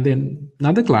 And then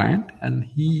another client, and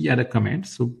he add a comment,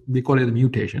 so we call it a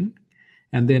mutation,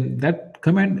 and then that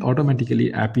command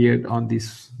automatically appeared on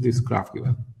this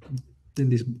GraphQL in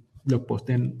this blog post.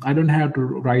 Then I don't have to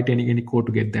write any code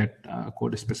to get that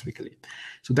code specifically.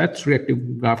 So that's reactive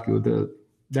GraphQL.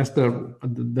 That's the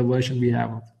version we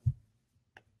have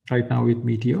right now with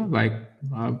Meteor. But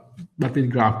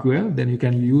with GraphQL, then you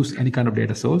can use any kind of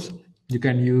data source. You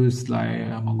can use like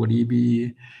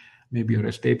MongoDB, maybe a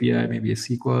REST API, maybe a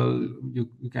SQL.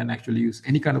 You can actually use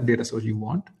any kind of data source you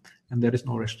want, and there is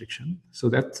no restriction. So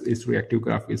that is reactive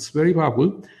graph. It's very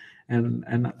powerful,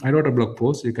 and I wrote a blog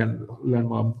post. You can learn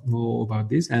more about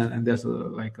this, and there's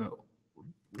a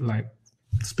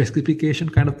specification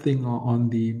kind of thing on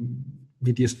the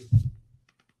Meteor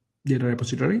data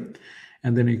repository,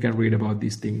 and then you can read about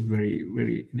these things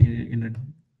very in a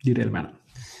detailed manner.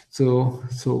 So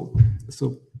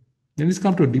then it's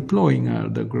come to deploying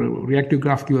the reactive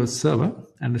GraphQL server,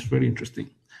 and it's very interesting.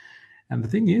 And the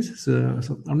thing is, so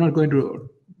I'm not going to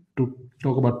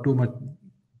talk about too much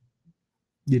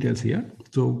details here.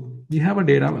 So we have a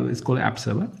data, it's called app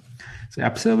server. So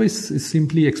app server is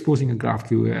simply exposing a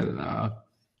GraphQL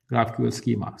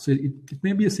schema. So it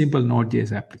may be a simple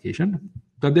Node.js application,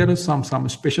 but there are some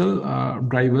special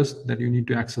drivers that you need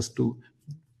to access to,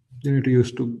 you need to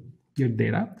use to get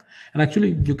data. And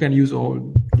actually, you can use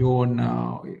all your own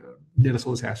data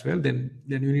source as well. Then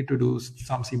you need to do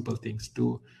some simple things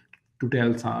to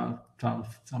tell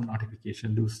some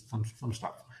notification, do some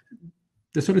stuff.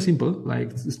 That's very simple.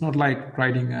 Like it's not like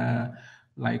writing a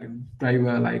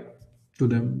driver to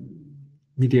the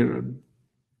Meteor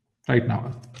right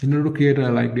now. In order to create a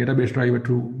database driver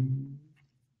to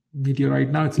Meteor right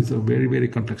now, it's a very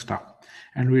complex stuff,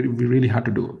 and we really hard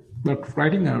to do. But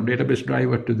writing a database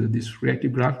driver to this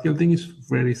reactive GraphQL thing is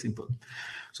very simple.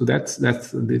 So that's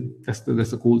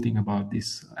the cool thing about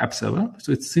this app server.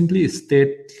 So it's simply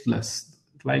stateless.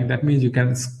 Like that means you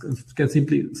can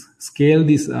simply scale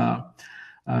this app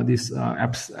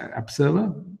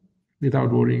server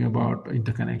without worrying about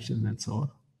interconnection and so on.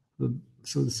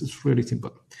 So this is really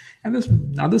simple. And there's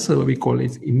another server we call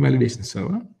it invalidation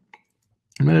server.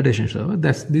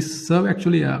 This server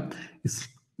actually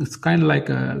it's kind of like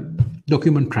a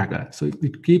document tracker. So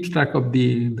it keeps track of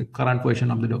the current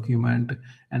version of the document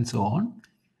and so on.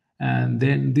 And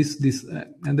then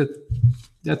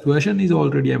that version is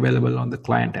already available on the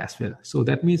client as well. So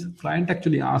that means client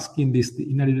actually asking the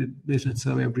invalidation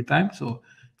server every time. So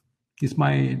is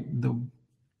the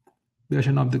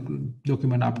version of the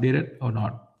document updated or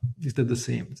not? Is that the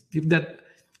same? If that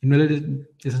invalidation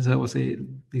server say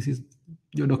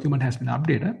your document has been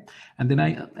updated, and then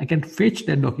I can fetch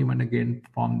that document again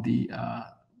from the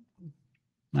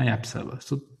my app server.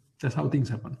 So that's how things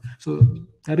happen. So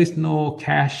there is no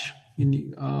cache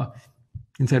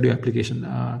inside your application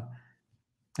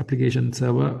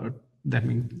server. That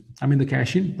means the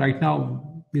caching right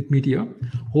now with Meteor,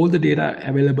 all the data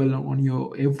available on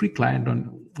every client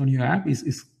on your app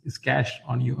is cached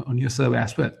on your server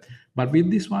as well. But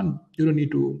with this one, you don't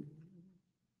need to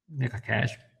make a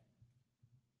cache.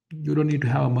 You don't need to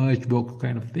have a merge box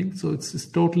kind of thing. So it's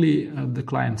totally the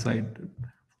client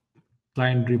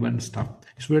driven stuff.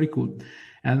 It's very cool.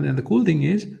 And the cool thing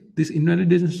is this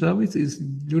invalidation service is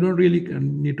you don't really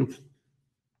need to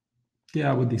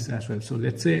care about this as well. So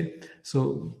let's say,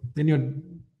 when you're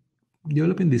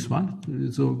developing this one,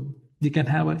 so you can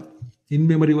have an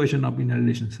in-memory version of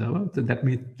invalidation server. So that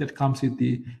means that comes with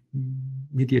the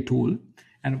Meteor tool.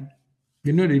 And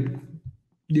when you're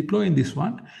deploying this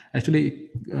one, actually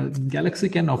Galaxy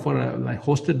can offer a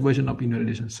hosted version of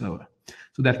invalidation server.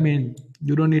 So that means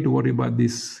you don't need to worry about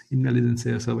this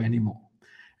invalidation server anymore.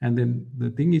 And then the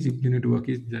thing is, you need to work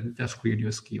is just create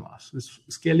your schemas. So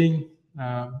scaling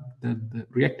the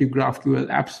reactive GraphQL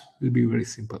apps will be very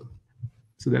simple.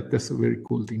 So that's a very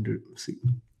cool thing to see.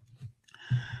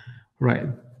 Right.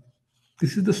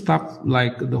 This is the stuff,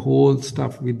 like the whole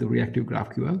stuff with the reactive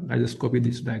GraphQL. I just copied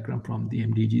this diagram from the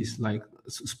MDG's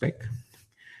spec.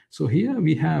 So here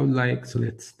we have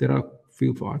there are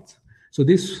few parts. So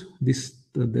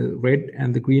the red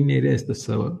and the green area is the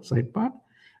server side part,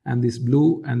 and this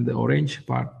blue and the orange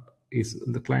part is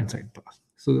the client side part.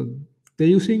 So they're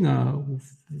using a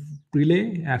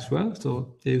relay as well.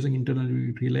 So they're using internal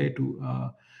relay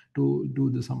to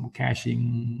do some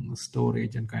caching,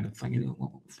 storage, and kind of thing,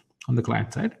 on the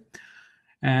client side.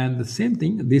 And the same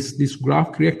thing, this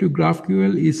reactive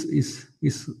GraphQL is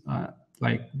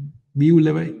view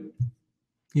level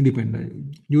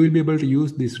independent. You will be able to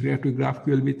use this reactive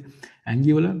GraphQL with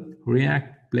Angular,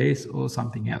 React, Place, or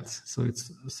something else. So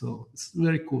it's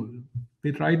very cool.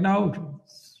 But right now,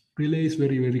 Relay is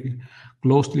very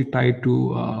closely tied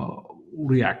to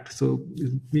React. So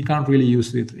we can't really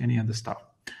use it with any other stuff.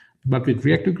 But with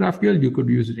reactive GraphQL, you could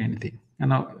use it anything. And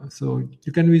now, so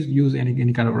you can use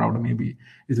any kind of router. Maybe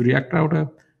it's a React router,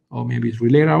 or maybe it's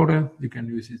relay router. You can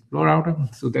use it flow router.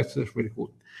 So that's just very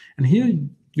cool. And here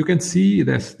you can see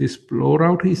that this flow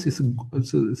router is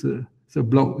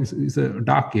a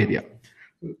dark area.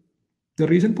 The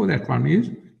reason for that one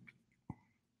is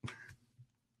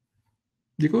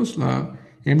because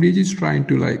MDG is trying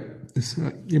to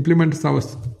implement our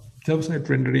server-side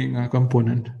rendering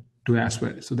component to as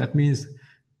well. So that means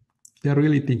they're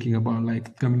really thinking about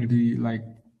community,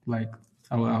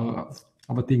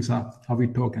 our things are how we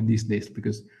talk and these days,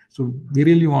 because so we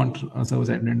really want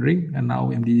server-side rendering, and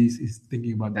now MDG is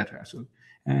thinking about that as well.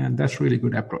 And that's really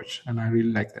good approach, and I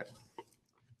really like that.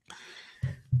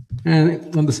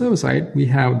 And on the server side, we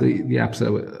have the app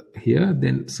server here.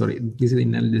 Then, sorry, this is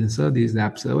IntelliSense. This is the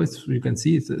app server. So you can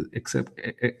see it's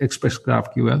Express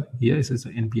GraphQL. Here is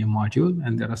an NPM module,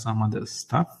 and there are some other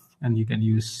stuff. And you can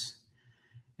use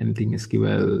anything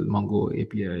SQL, Mongo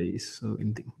APIs, so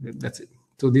anything. That's it.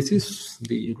 So this is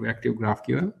the reactive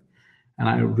GraphQL, and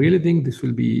I really think this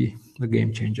will be a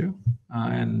game changer.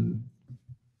 And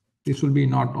this will be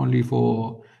not only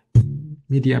for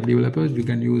media app developers. You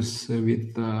can use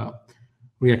with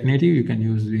React Native. You can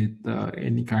use with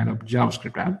any kind of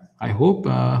JavaScript app. I hope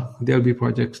there'll be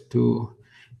projects to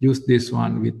use this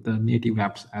one with the native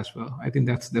apps as well. I think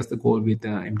that's the goal with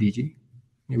MDG.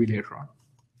 Maybe later on.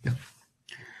 Yeah.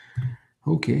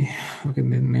 Okay.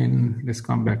 Then let's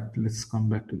come back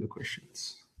to the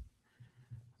questions.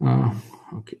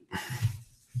 Okay.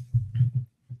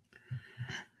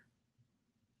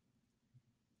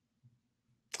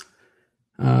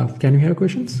 Can you hear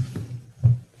questions?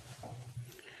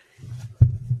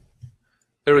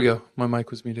 There we go. My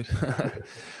mic was muted.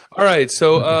 All right.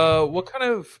 So what kind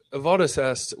of, Valdis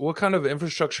asked, what kind of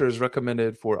infrastructure is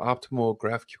recommended for optimal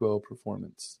GraphQL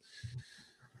performance?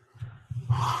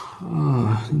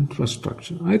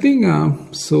 Infrastructure. I think,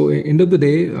 so end of the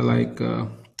day, the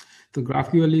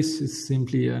GraphQL is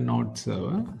simply a Node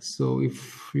server. So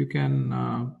if you can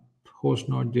host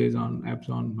Node.js on apps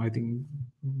on, I think,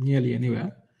 nearly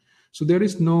anywhere. So there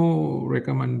is no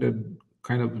recommended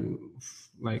kind of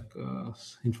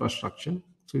infrastructure.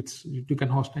 So you can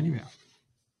host anywhere.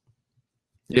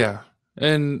 Yeah.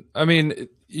 And I mean,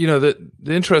 the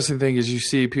interesting thing is you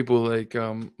see people like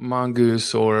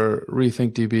Mongoose or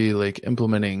RethinkDB like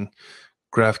implementing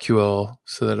GraphQL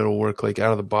so that it'll work like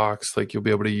out of the box. Like you'll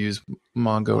be able to use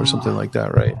Mongo or something like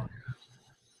that, right?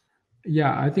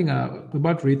 Yeah, I think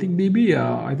about RethinkDB,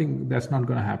 I think that's not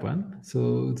going to happen.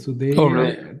 So they,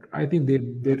 I think they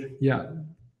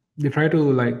try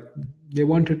to they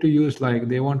wanted to use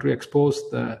they want to expose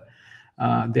their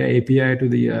API to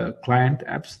the client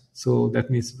apps. So that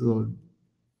means you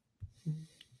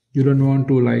don't want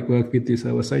to work with the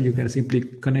server side. You can simply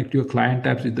connect your client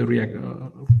apps with the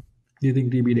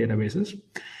RethinkDB databases,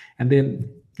 and then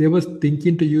they was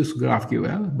thinking to use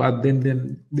GraphQL, but then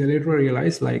they later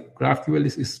realized GraphQL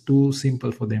is too simple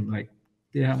for them.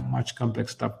 They have much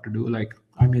complex stuff to do. The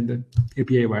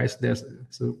API wise,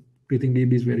 so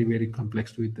RethinkDB is very, very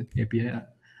complex with the API.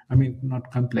 I mean,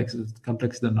 not complex.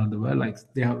 Complex is another word.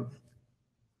 They have a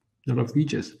lot of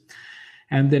features,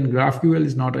 and then GraphQL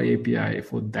is not an API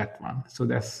for that one. So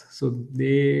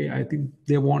I think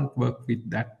they won't work with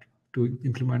that to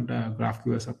implement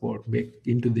GraphQL support baked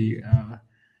into the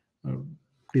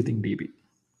RethinkDB.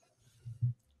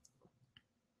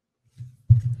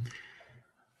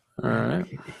 All right.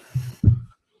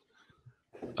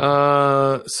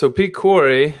 So Pete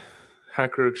Corey,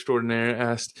 hacker extraordinaire,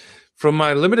 asked, from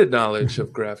my limited knowledge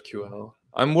of GraphQL,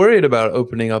 I'm worried about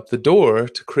opening up the door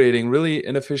to creating really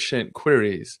inefficient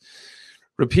queries,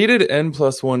 repeated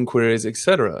n+1 queries,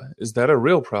 etc. Is that a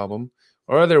real problem,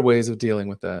 or are there ways of dealing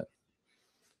with that?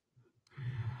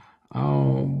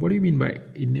 What do you mean by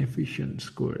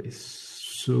inefficient queries?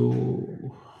 So,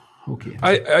 okay.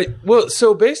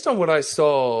 So based on what I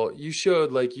saw, you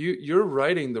showed you're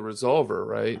writing the resolver,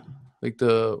 right?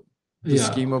 The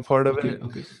schema part of it.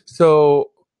 Okay. So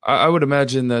I would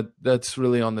imagine that's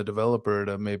really on the developer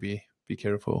to maybe be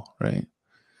careful, right?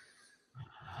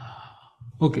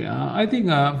 Okay, I think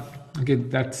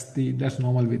that's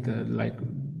normal with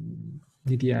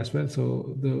DT as well.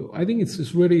 So I think it's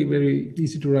very, very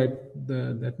easy to write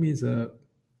that means in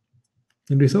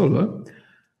resolver.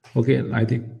 Okay, I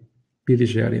think Peter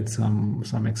sharing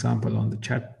some example on the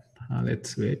chat.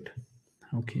 Let's wait.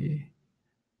 Okay,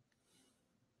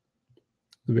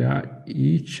 where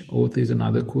each auth is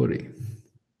another query.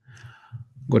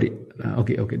 Got it.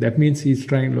 Okay. That means he's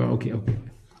trying to. Okay.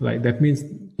 That means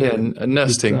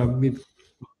nesting. With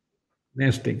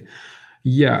nesting.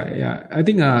 Yeah. I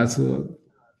think so.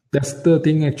 that's the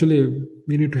thing. Actually,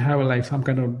 we need to have like some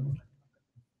kind of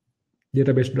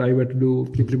database driver to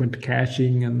do implement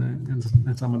caching and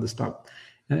some other stuff.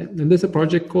 And there's a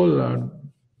project called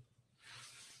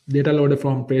data loader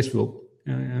from Facebook,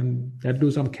 and that do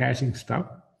some caching stuff.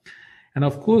 And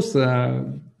of course,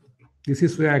 this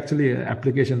is where actually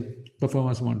application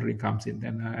performance monitoring comes in.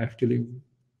 And actually,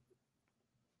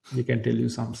 we can tell you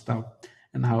some stuff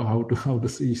and how to show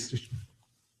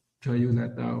you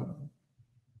that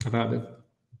rather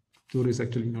tool is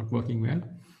actually not working well,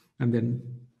 and then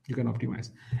you can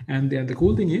optimize. And then the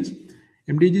cool thing is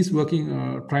MDG is working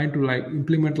trying to like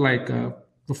implement like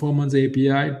performance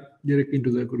API direct into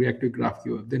the reactive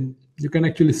GraphQL. Then you can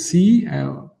actually see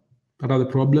what are the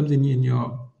problems in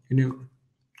your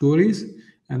queries,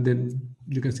 and then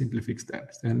you can simply fix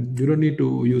that. And you don't need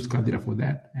to use Kadira for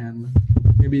that. And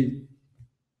maybe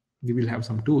we will have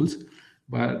some tools,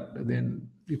 but then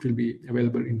it will be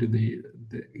available into the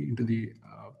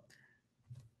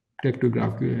reactive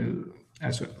GraphQL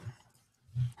as well.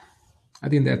 I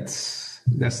think that's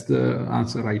the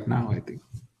answer right now, I think.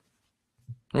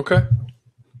 Okay.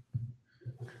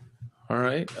 All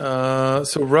right.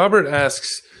 So Robert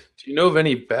asks, do you know of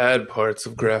any bad parts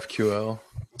of GraphQL?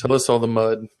 Tell us all the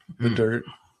mud, the dirt.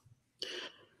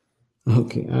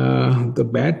 Okay. The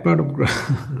bad part of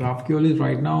GraphQL is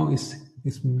right now is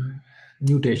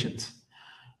mutations,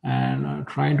 and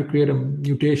trying to create a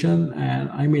mutation, and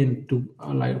I mean to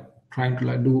like trying to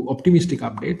like do optimistic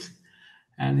updates,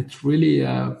 and it's really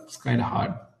it's kind of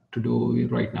hard to do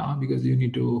it right now because you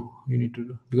need to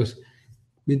because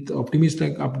with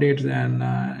optimistic updates and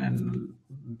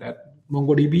that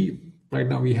MongoDB right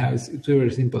now we have, it's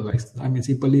very simple. Like, I mean,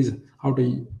 simple is how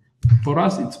to, for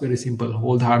us it's very simple.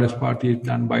 All the hardest part is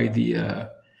done by the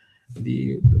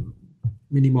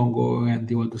mini Mongo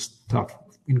and all the stuff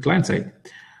in client side.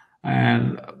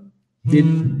 And with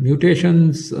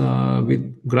mutations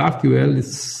with GraphQL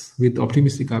is with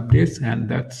optimistic updates, and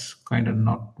that's kind of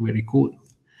not very cool.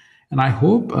 And I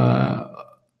hope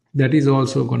that is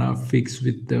also gonna fix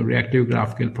with the reactive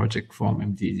GraphQL project from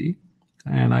MGG,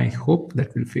 and I hope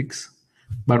that will fix.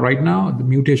 But right now, the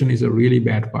mutation is a really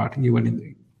bad part,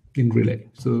 even in Relay.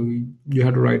 So you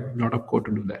have to write a lot of code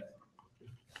to do that.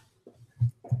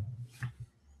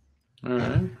 All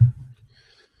right.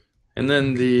 And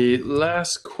then the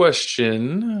last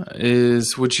question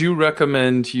is, would you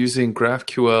recommend using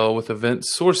GraphQL with event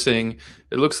sourcing?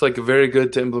 It looks like very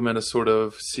good to implement a sort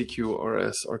of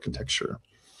CQRS architecture.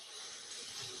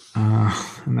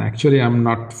 And actually, I'm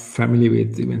not familiar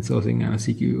with event sourcing and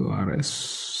CQRS,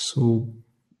 so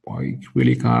I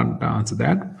really can't answer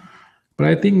that. But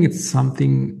I think it's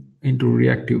something into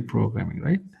reactive programming,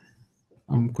 right?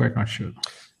 I'm quite not sure.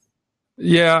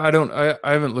 Yeah,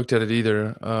 I haven't looked at it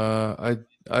either.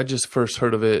 I just first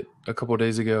heard of it a couple of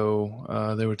days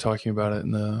ago. They were talking about it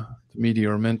in the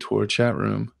Meteor Mentor chat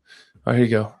room. Oh, here you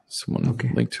go. Someone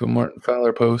linked to a Martin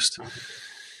Fowler post.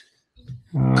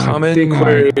 Common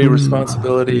query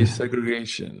responsibility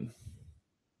segregation.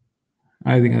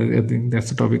 I think that's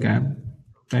the topic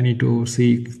I need to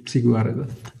see CQRS.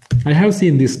 I have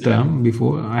seen this term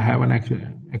before. I haven't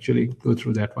actually go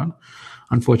through that one.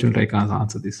 Unfortunately, I can't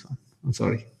answer this one. I'm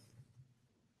sorry.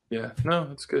 Yeah, no,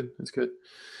 it's good. It's good.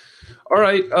 All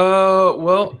right.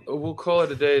 Well, we'll call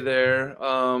it a day there.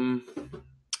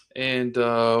 And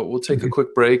we'll take a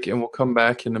quick break, and we'll come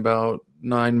back in about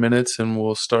 9 minutes, and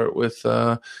we'll start with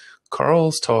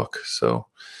Carl's talk. So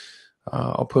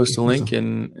I'll post a link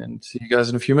and see you guys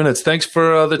in a few minutes. Thanks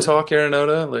for the talk,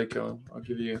 Arunoda. Like, I'll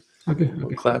give you a little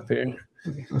clap here.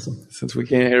 Okay, awesome. Since we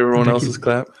can't hear everyone else's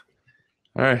clap.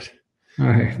 All right. All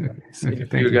right. Okay.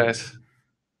 Thank you, guys.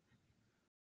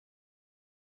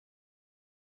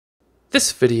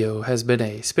 This video has been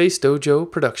a Space Dojo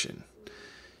production.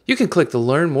 You can click the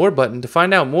Learn More button to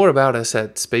find out more about us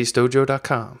at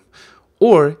spacedojo.com.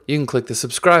 Or you can click the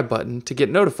subscribe button to get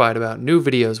notified about new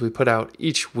videos we put out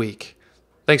each week.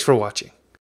 Thanks for watching.